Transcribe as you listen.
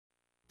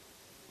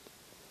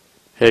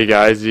Hey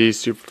guys, Z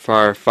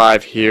Superfire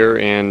 5 here,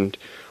 and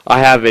I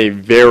have a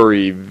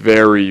very,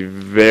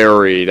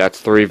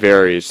 that's three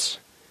varies,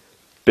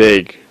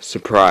 big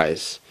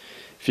surprise.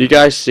 If you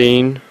guys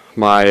seen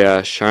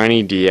my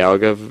Shiny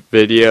Dialga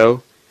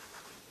video,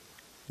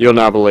 you'll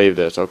not believe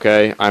this,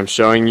 okay? I'm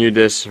showing you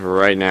this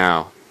right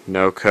now.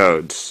 No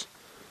codes.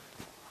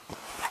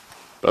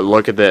 But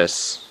look at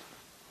this.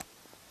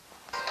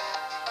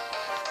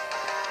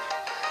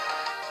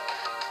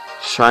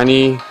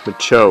 Shiny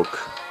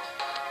Machoke.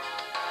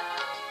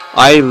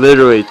 I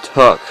literally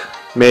took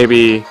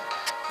maybe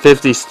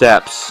 50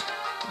 steps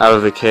out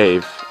of the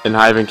cave and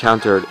I've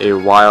encountered a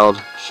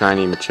wild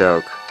Shiny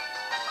Machoke.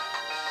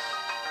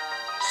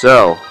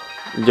 So,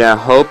 yeah,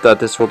 hope that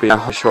this will be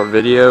a short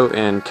video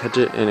and catch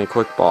it in a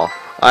quick ball.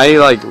 I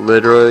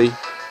literally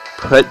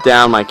put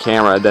down my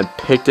camera then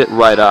picked it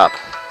right up.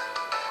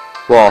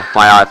 Well,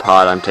 my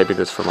iPod, I'm taping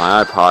this for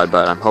my iPod,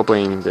 but I'm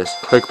hoping this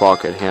quick ball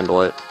could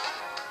handle it.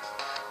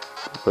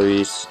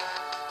 Please.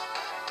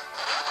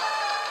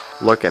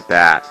 Look at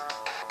that.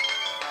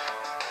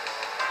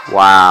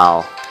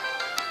 Wow.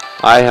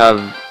 I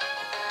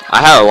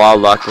had a lot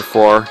of luck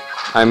before.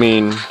 I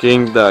mean,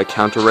 getting the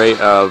counter rate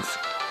of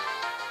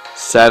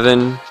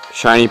 7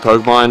 shiny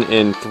Pokemon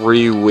in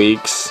 3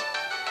 weeks.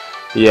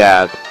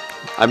 Yeah,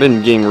 I've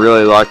been getting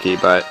really lucky,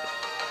 but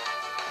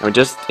I mean,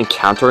 just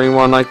encountering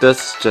one like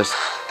this, just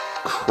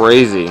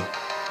crazy.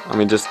 I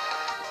mean, just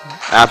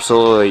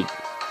absolutely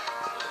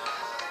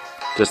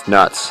just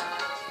nuts.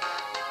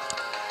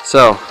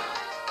 So,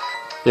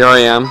 here I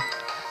am,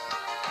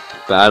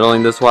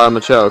 battling this wild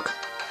Machoke.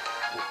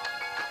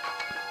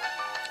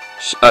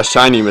 A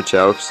shiny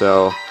Machoke,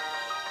 so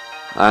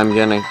I'm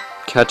gonna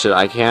catch it.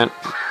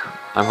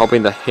 I'm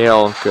hoping the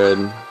hail could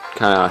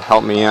kind of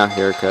help me out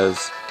here,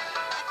 because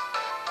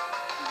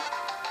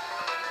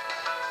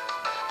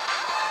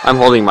I'm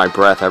holding my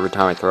breath every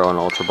time I throw an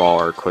Ultra Ball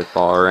or a Quick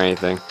Ball or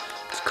anything.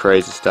 It's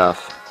crazy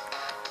stuff.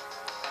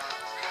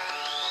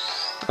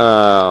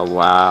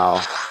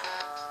 Wow.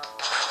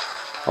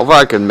 Hopefully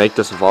I can make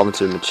this evolve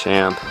into a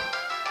Machamp.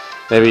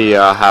 Maybe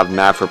have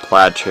Matt for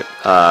Plaid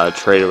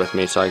traded with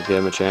me so I can get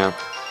him a Machamp.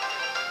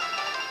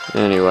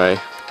 Anyway.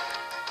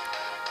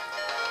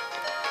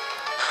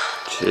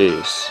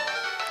 Jeez.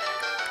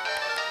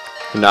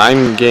 And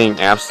I'm getting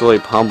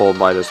absolutely pummeled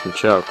by this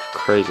Machoke.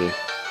 Crazy.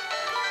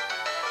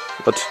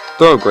 Let's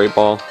throw a Great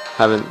Ball.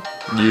 Haven't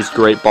used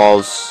Great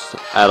Balls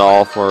at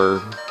all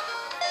for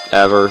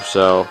ever,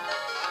 so...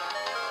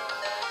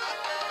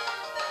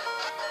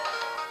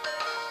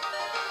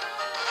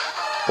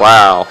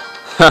 Wow.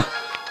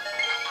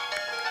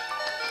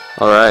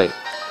 Alright.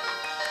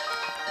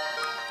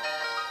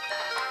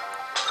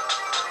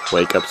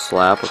 Wake up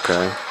slap,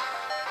 okay.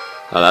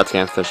 Oh, that's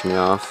gonna finish me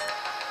off.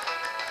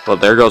 Well,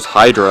 there goes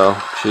Hydro.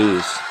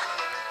 Jeez.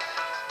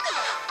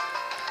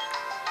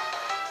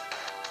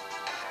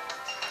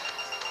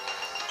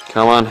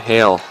 Come on,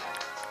 Hail.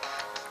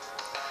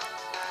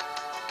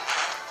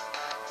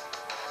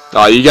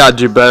 Oh, you gotta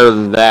do better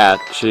than that.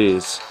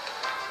 Jeez.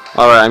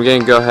 Alright, I'm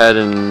gonna go ahead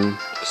and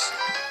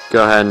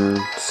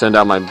send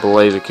out my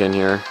Blaziken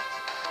here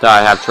that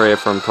I have traded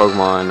from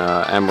Pokemon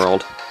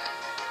Emerald.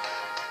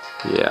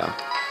 Yeah.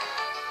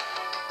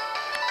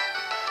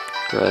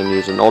 Go ahead and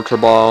use an Ultra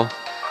Ball.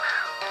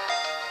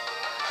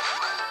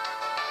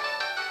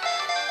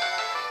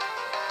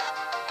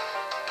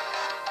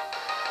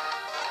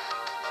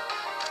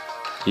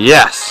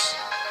 Yes!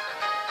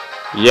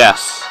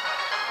 Yes!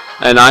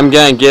 And I'm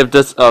gonna give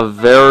this a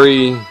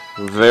very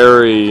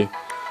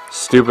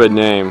stupid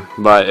name,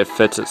 but it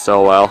fits it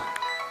so well.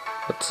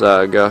 Let's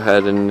go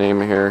ahead and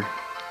name it here.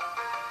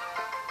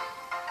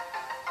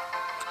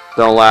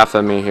 Don't laugh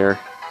at me here.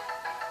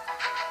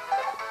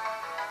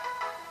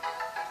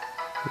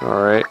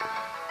 Alright.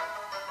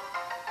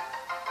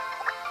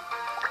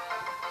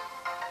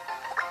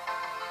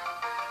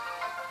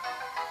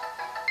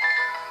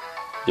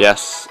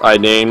 Yes, I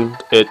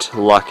named it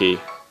Lucky.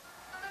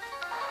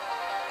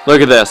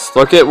 Look at this.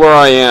 Look at where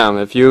I am.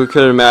 If you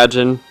could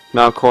imagine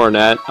Mount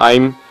Coronet,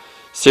 I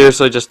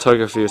seriously just took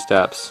a few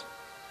steps.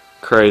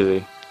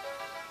 Crazy.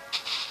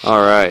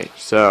 Alright,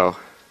 so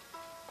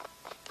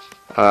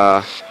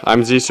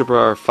I'm Z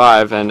Super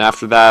 5, and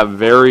after that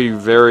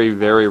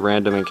very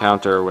random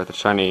encounter with a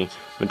shiny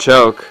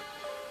Machoke,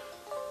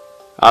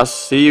 I'll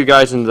see you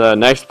guys in the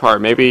next part.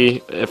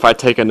 Maybe if I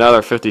take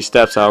another 50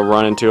 steps, I'll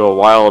run into a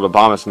wild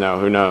Abomasnow.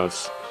 Who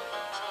knows?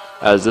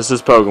 As this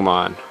is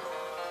Pokemon.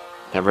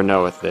 Never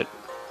know with it.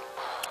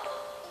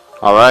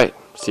 Alright,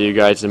 see you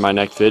guys in my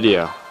next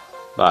video.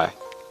 Bye.